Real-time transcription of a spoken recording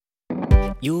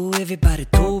Yo, everybody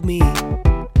told me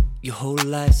your whole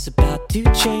life's about to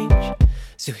change.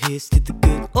 So here's to the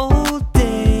good old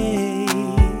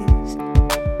days.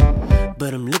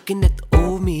 But I'm looking at the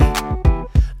old me.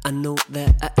 I know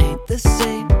that I ain't the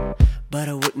same, but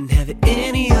I wouldn't have it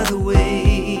any other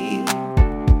way.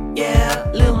 Yeah,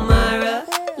 little Myra,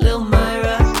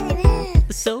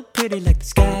 so pretty like the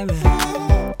sky,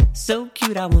 so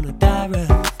cute I wanna die,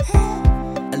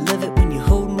 I love it when you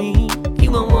hold me. You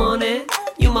my one it,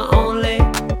 you my only,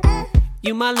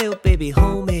 you my little baby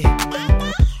homie.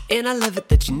 And I love it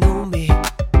that you know me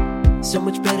so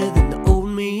much better than the old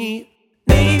me.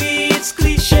 Maybe it's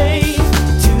cliche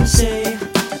to say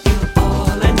you're all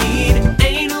I need.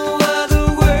 Ain't no other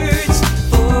words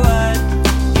for what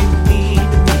you mean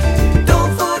to me.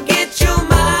 Don't forget your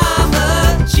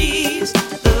mama, she's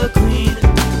the queen,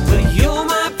 but you're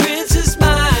my princess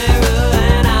Myra,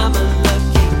 and I'm a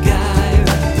lucky guy.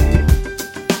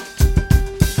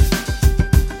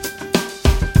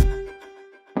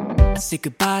 I say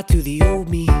goodbye to the old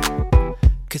me,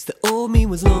 'cause the old me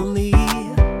was lonely.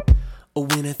 Or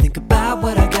when I think about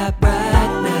what I got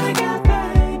right now,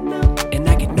 and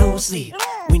I get no sleep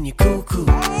when you're cuckoo.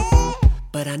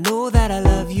 But I know that I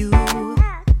love you,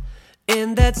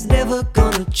 and that's never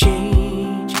gonna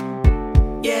change.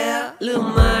 Yeah, little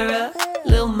Myra,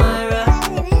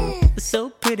 so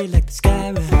pretty like the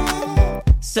sky,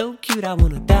 so cute I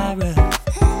wanna die,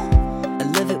 I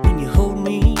love it when you hold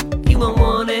me. You my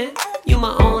one it, you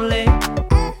my only,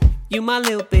 you my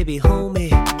little baby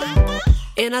homie.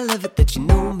 And I love it that you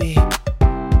know me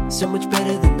so much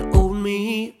better than the old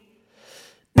me.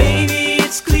 Maybe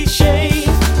it's cliche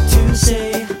to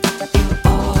say you're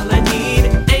all I need.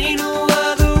 Ain't no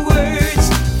other words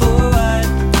for what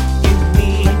you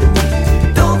mean to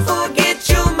me. Don't forget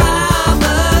your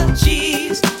mama,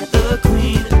 she's the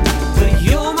queen, but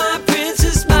you're my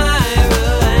princess Myra,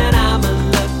 and I'm a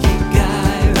lucky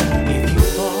guy. If you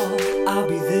fall, I'll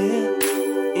be there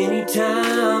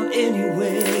anytime,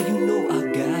 anywhere. You know I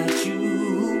got you.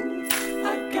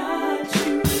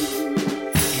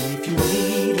 And if you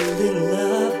need a little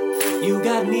love, you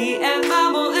got me and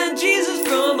Mama and Jesus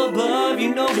from above.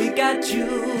 You know we got you.